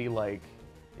wanting maybe like,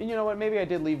 and you know what, maybe I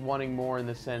did leave wanting more in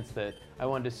the sense that I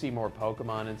wanted to see more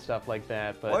Pokemon and stuff like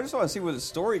that, but... Well, I just want to see where the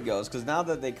story goes, because now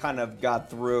that they kind of got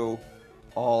through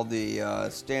all the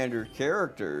standard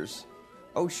characters...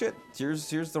 Oh shit,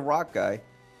 here's the rock guy.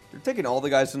 They're taking all the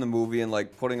guys from the movie and,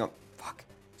 like, putting up... Fuck.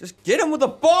 Just get him with the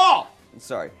ball!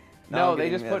 Sorry. No,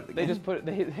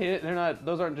 they're not,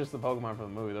 those aren't just the Pokemon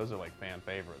from the movie, those are like fan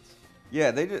favorites.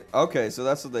 Yeah, they did. Okay, so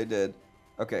that's what they did.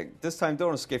 Okay, this time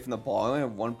don't escape from the ball. I only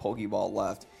have one Pokeball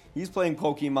left. He's playing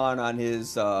Pokemon on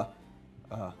his, on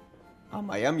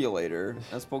my emulator.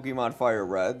 That's Pokemon Fire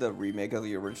Red, the remake of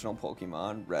the original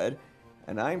Pokemon Red.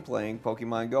 And I'm playing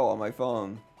Pokemon Go on my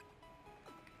phone.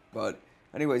 But,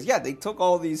 anyways, yeah, they took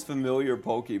all these familiar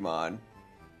Pokemon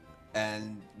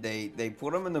and they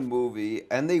put them in the movie,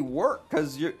 and they work,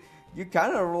 because you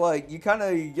kind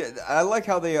of get... I like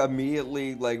how they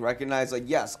immediately, like, recognize, like,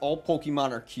 yes, all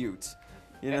Pokemon are cute.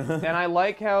 You know? And I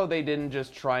like how they didn't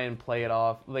just try and play it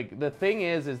off. Like, the thing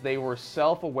is they were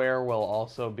self-aware while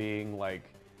also being, like,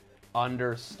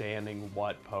 understanding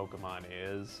what Pokemon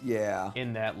is. Yeah.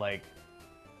 In that, like,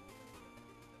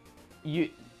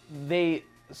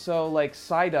 so, like,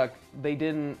 Psyduck, they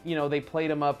didn't, you know, they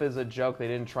played him up as a joke. They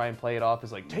didn't try and play it off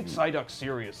as, like, take Psyduck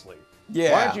seriously.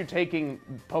 Yeah. Why aren't you taking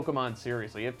Pokemon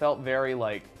seriously? It felt very,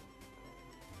 like...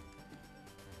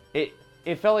 It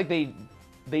felt like they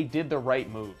did the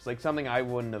right moves. Like, something I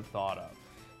wouldn't have thought of.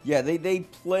 Yeah,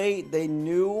 they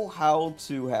knew how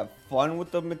to have fun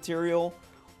with the material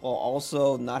while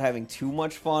also not having too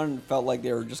much fun. It felt like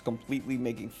they were just completely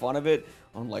making fun of it,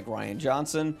 unlike Ryan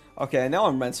Johnson. Okay, now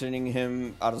I'm mentioning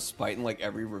him out of spite in, like,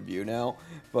 every review now.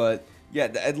 But, yeah,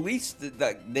 at least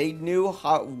they knew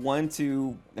when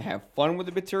to have fun with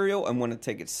the material and when to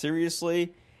take it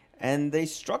seriously. And they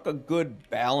struck a good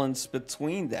balance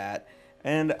between that.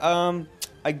 And,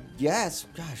 I guess,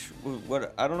 gosh,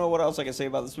 I don't know what else I can say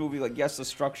about this movie. Like, yes, the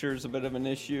structure is a bit of an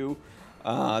issue.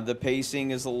 The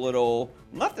pacing is a little...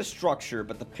 Not the structure,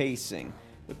 but the pacing.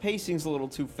 The pacing's a little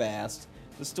too fast.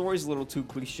 The story's a little too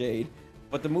cliched.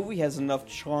 But the movie has enough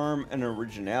charm and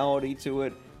originality to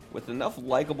it, with enough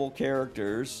likable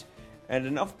characters, and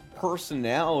enough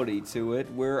personality to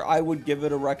it, where I would give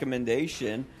it a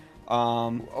recommendation.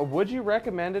 Would you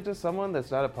recommend it to someone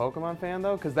that's not a Pokemon fan,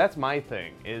 though? Because that's my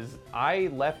thing, is I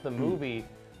left the movie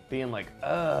being like,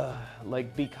 ugh,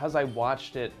 like, because I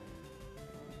watched it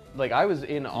like I was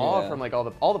in awe Yeah. from like all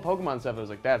the Pokemon stuff. I was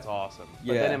like, that's awesome.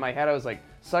 But Yeah. then in my head, I was like,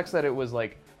 sucks that it was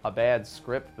like a bad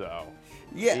script though.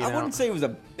 Yeah, You I know? wouldn't say it was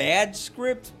a bad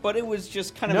script, but it was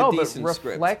just kind of No, a but decent script.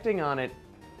 reflecting on it,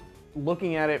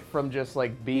 looking at it from just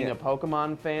like being Yeah. a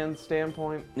Pokemon fan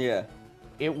standpoint, Yeah,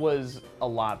 it was a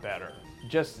lot better.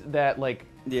 Just that like.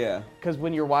 yeah, Because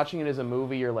when you're watching it as a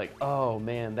movie, you're like, oh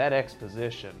man, that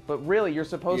exposition. But really, you're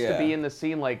supposed to Yeah. be in the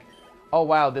scene like, oh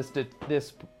wow, this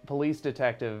police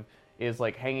detective is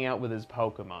like hanging out with his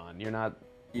Pokemon. You're not,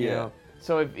 you Yeah. know.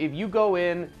 So if you go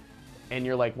in and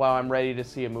you're like, wow, I'm ready to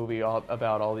see a movie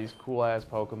about all these cool ass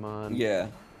Pokemon. yeah.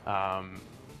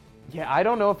 Yeah, I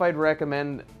don't know if I'd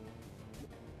recommend.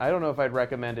 I don't know if I'd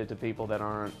recommend it to people that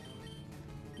aren't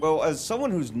Well, as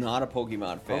someone who's not a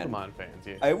Pokemon fan, Pokemon fans.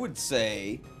 Yeah. I would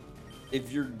say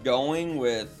if you're going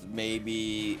with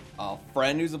maybe a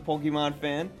friend who's a Pokemon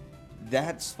fan,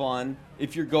 that's fun.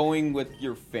 If you're going with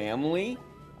your family,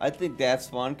 I think that's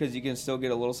fun because you can still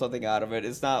get a little something out of it.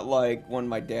 It's not like when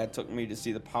my dad took me to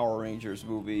see the Power Rangers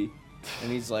movie,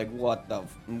 and he's like, "What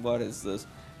is this?"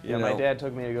 You Yeah, my know? dad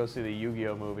took me to go see the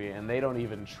Yu-Gi-Oh movie, and they don't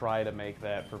even try to make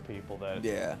that for people that.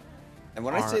 Yeah. And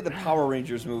when I say the Power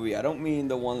Rangers movie, I don't mean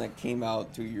the one that came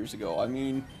out 2 years ago. I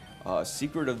mean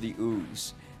Secret of the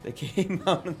Ooze that came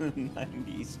out in the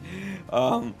 90s.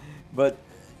 But,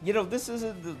 you know,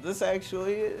 this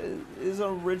actually is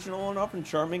original enough and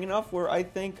charming enough where I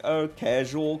think a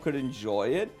casual could enjoy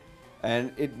it.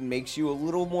 And it makes you a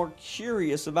little more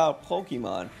curious about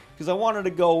Pokemon. Because I wanted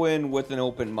to go in with an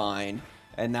open mind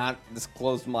and not this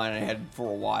closed mind I had for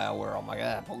a while where, oh my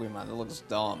god, Pokemon, that looks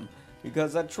dumb.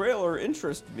 Because that trailer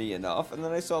interested me enough, and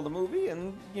then I saw the movie,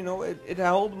 and, you know, it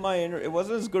held my it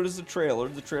wasn't as good as the trailer.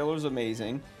 The trailer's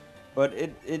amazing. But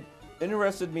it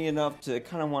interested me enough to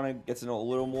kind of want to get to know a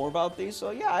little more about these.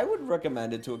 So, yeah, I would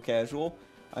recommend it to a casual.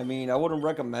 I mean, I wouldn't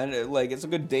recommend it. Like, it's a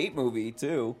good date movie,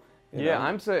 too. You Yeah,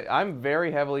 know? I'm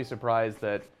very heavily surprised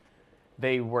that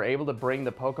they were able to bring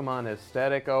the Pokemon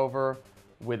aesthetic over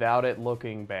without it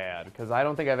looking bad. Because I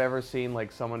don't think I've ever seen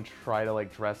like someone try to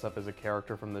like dress up as a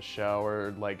character from the show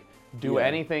or like do Yeah.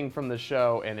 anything from the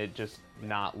show and it just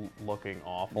not looking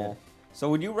awful. So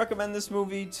would you recommend this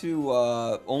movie to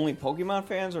only Pokemon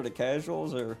fans or to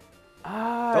casuals? Or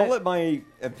don't let my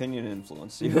opinion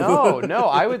influence you. No,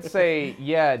 I would say,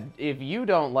 yeah, if you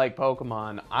don't like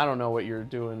Pokemon, I don't know what you're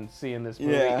doing seeing this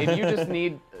movie. Yeah. If you just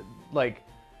need, like,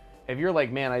 if you're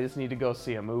like, man, I just need to go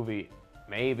see a movie,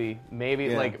 maybe,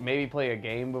 Yeah. like, maybe play a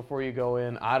game before you go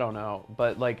in. I don't know.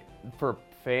 But, like, for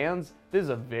fans, this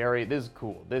is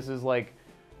cool. This is, like,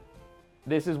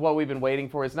 this is what we've been waiting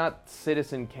for. It's not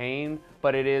Citizen Kane,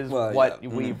 but it is what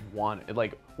we've wanted.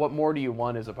 Like, what more do you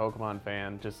want as a Pokemon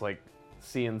fan? Just, like,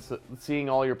 seeing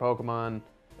all your Pokemon,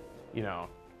 you know,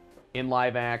 in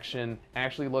live action,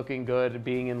 actually looking good,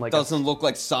 being in like Doesn't look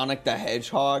like Sonic the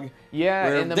Hedgehog. Yeah,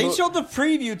 where in the they showed the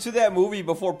preview to that movie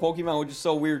before Pokemon, which is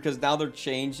so weird because now they're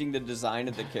changing the design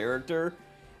of the character,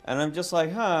 and I'm just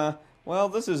like, huh. Well,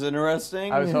 this is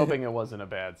interesting. I was hoping it wasn't a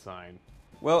bad sign.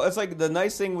 Well, it's like the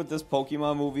nice thing with this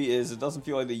Pokemon movie is it doesn't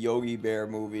feel like the Yogi Bear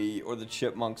movie or the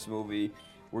Chipmunks movie,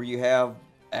 where you have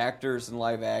actors in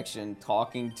live action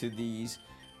talking to these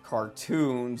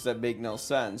cartoons that make no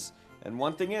sense. And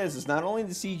one thing is, it's not only the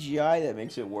CGI that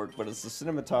makes it work, but it's the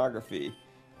cinematography.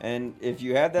 And if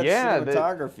you have that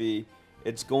cinematography,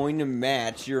 it's going to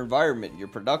match your environment, your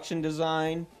production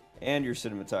design, and your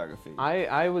cinematography.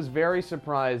 I was very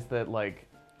surprised that, like,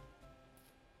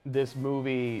 this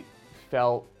movie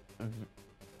felt...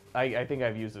 I think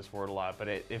I've used this word a lot, but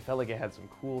it felt like it had some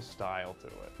cool style to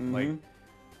it. Mm-hmm. Like,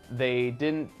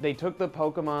 they took the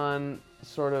Pokemon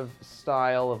sort of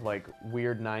style of, like,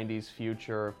 weird 90s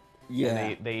future... Yeah.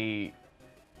 And they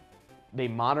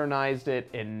modernized it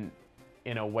in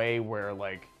a way where,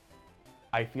 like,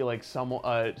 I feel like someone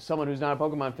who's not a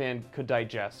Pokemon fan could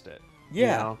digest it.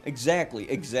 Yeah, you know? exactly.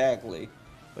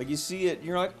 Like, you see it,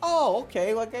 you're like, oh,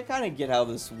 okay, like, I kind of get how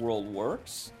this world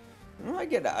works. You know, I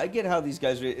get how these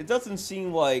guys... It doesn't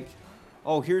seem like,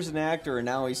 oh, here's an actor, and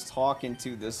now he's talking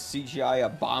to this CGI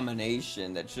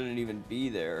abomination that shouldn't even be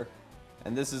there.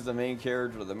 And this is the main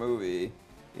character of the movie,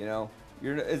 you know?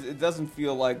 It doesn't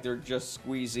feel like they're just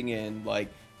squeezing in, like,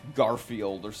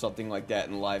 Garfield or something like that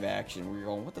in live action, where you're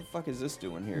going, what the fuck is this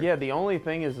doing here? Yeah, the only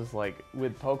thing is like,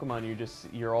 with Pokemon,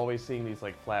 you're always seeing these,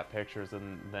 like, flat pictures,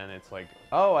 and then it's like,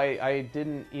 oh, I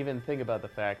didn't even think about the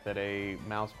fact that a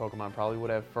mouse Pokemon probably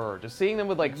would have fur. Just seeing them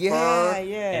with, like, fur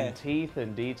and teeth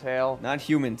and detail. Not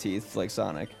human teeth, like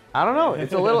Sonic. I don't know.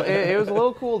 It's a little. It was a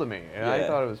little cool to me. Yeah. I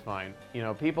thought it was fine. You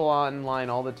know, people online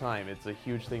all the time. It's a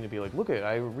huge thing to be like, look at,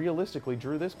 I realistically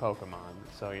drew this Pokemon.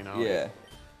 So you know. Yeah.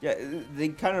 Yeah, they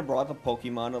kind of brought the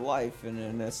Pokemon to life in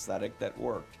an aesthetic that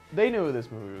worked. They knew what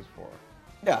this movie was for.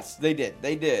 Yes, they did.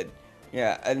 They did.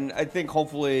 Yeah, and I think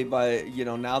hopefully by,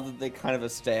 now that they kind of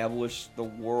established the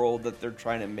world that they're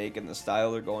trying to make and the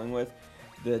style they're going with,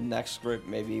 the next script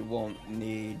maybe won't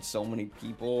need so many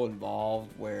people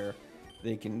involved where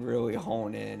they can really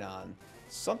hone in on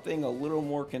something a little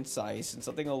more concise and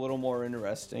something a little more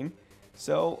interesting.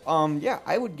 So,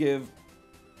 I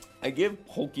give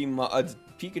Pokemon,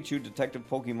 Pikachu Detective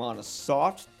Pokemon a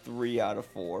soft 3 out of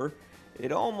 4.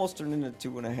 It almost turned into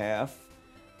 2.5,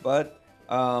 but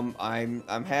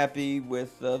I'm happy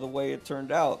with the way it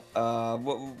turned out. How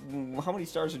many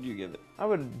stars would you give it? I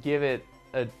would give it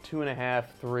a 2.5,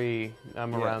 3.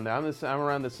 I'm around there. I'm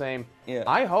around the same. Yeah.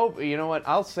 I hope, you know what?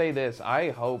 I'll say this. I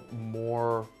hope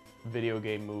more video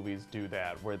game movies do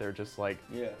that, where they're just like,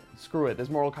 screw it. This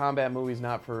Mortal Kombat movie's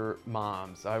not for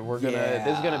moms.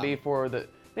 This is gonna be for the,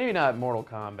 maybe not Mortal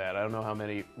Kombat. I don't know how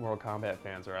many Mortal Kombat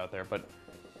fans are out there, but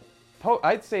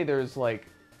I'd say there's like,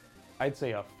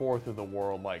 a fourth of the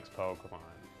world likes Pokemon.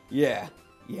 Yeah.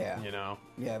 Yeah,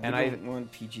 Yeah, and I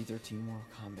want PG-13 Mortal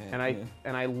Kombat.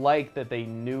 And I like that they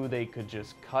knew they could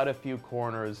just cut a few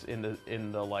corners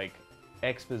in the like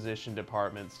exposition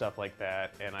department, stuff like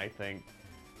that. And I think,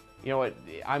 you know what,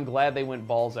 I'm glad they went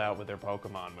balls out with their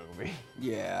Pokemon movie.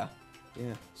 Yeah.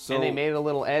 So, and they made it a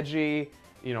little edgy.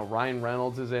 Ryan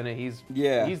Reynolds is in it. He's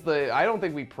I don't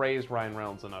think we praised Ryan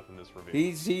Reynolds enough in this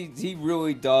review. He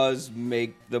really does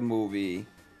make the movie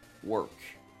work.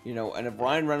 And if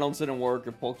Ryan Reynolds didn't work,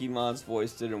 if Pokemon's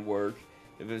voice didn't work,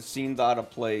 if it seemed out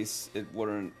of place, it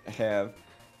wouldn't have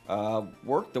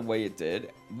worked the way it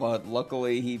did. But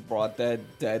luckily, he brought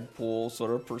that Deadpool sort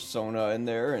of persona in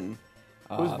there. And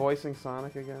who's voicing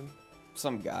Sonic again?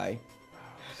 Some guy.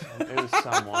 It was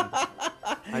someone.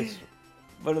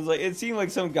 But it seemed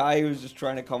like some guy who was just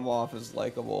trying to come off as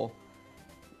likable.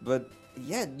 But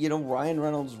yeah, Ryan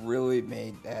Reynolds really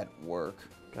made that work.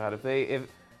 God,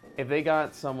 if they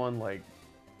got someone like,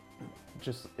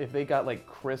 if they got like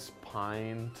Chris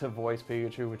Pine to voice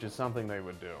Pikachu, which is something they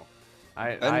would do.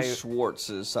 Ben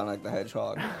Schwartz is Sonic the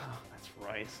Hedgehog. That's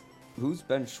right. Who's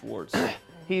Ben Schwartz?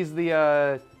 He's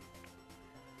the, do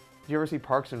you ever see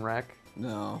Parks and Rec?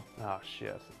 No. Oh,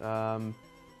 shit.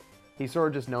 He's sort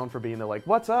of just known for being the like,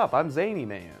 what's up? I'm Zany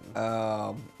Man.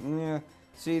 Yeah.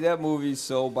 See, that movie's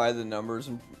so by the numbers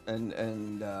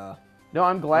and no,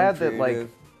 I'm glad that like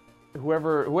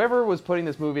whoever was putting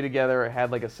this movie together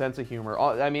had like a sense of humor.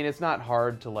 I mean, it's not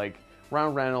hard to like,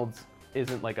 Ryan Reynolds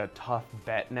isn't like a tough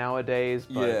vet nowadays,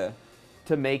 but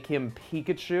to make him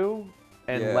Pikachu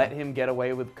and let him get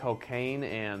away with cocaine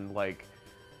and like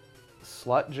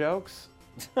slut jokes.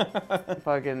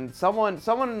 Fucking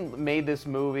someone made this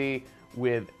movie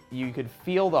with, you could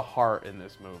feel the heart in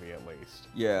this movie at least.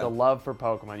 Yeah. The love for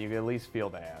Pokemon, you could at least feel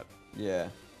that. Yeah.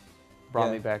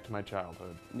 Brought me back to my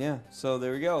childhood. Yeah. So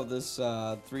there we go. This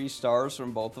 3 stars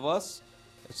from both of us.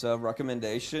 It's a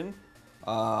recommendation.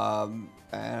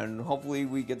 And hopefully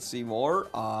we get to see more.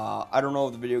 I don't know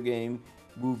if the video game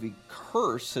movie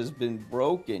curse has been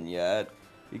broken yet,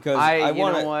 because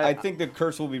I think the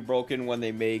curse will be broken when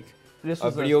they make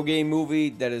a video game movie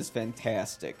that is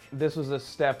fantastic. This was a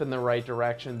step in the right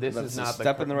direction. This is not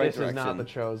the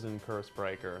chosen curse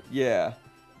breaker. Yeah,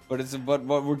 but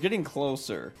we're getting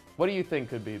closer. What do you think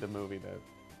could be the movie that?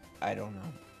 I don't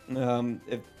know.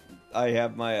 If I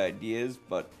have my ideas,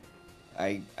 but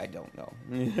I don't know.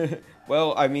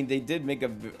 Well, I mean, they did make a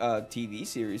TV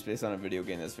series based on a video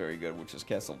game that's very good, which is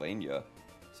Castlevania.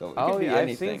 So it could be anything.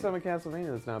 I've seen some of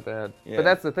Castlevania that's not bad. Yeah. But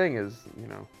that's the thing is,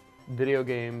 video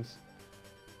games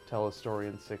tell a story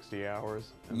in 60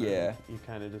 hours. And then you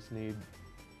kind of just need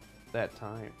that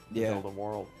time to build a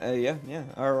world. Yeah.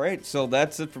 All right. So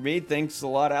that's it for me. Thanks a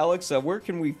lot, Alex. Where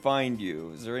can we find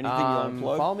you? Is there anything you want to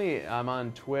plug? Follow me. I'm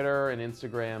on Twitter and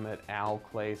Instagram at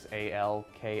Alklaes,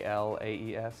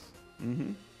 ALKLAES.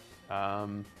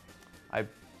 I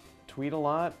tweet a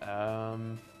lot.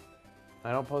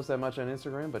 I don't post that much on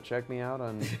Instagram, but check me out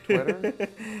on Twitter.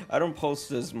 I don't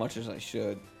post as much as I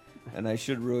should, and I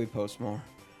should really post more.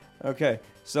 Okay,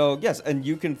 so yes, and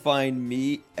you can find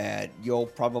me at You'll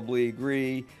Probably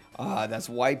Agree. That's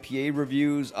YPA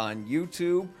Reviews on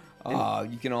YouTube.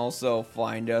 You can also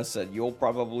find us at You'll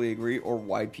Probably Agree or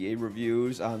YPA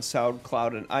Reviews on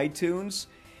SoundCloud and iTunes.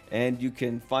 And you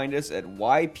can find us at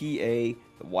YPA.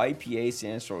 The YPA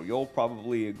stands for You'll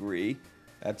Probably Agree.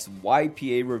 That's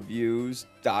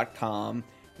YPAReviews.com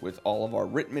with all of our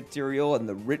written material, and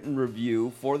the written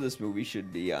review for this movie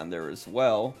should be on there as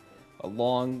well,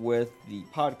 along with the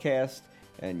podcast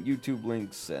and YouTube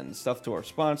links and stuff to our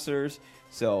sponsors.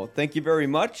 So thank you very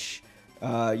much.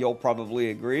 You'll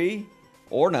probably agree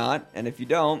or not, and if you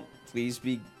don't, please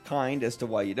be kind as to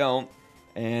why you don't,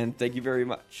 and thank you very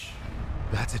much.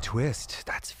 That's a twist.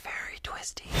 That's very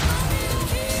twisty.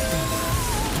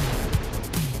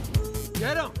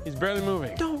 Get him! He's barely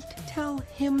moving. Don't tell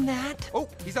him that. Oh,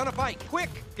 he's on a bike. Quick,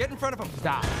 get in front of him.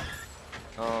 Stop.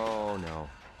 Oh, no.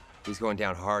 He's going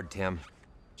down hard, Tim.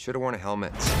 Should have worn a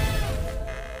helmet.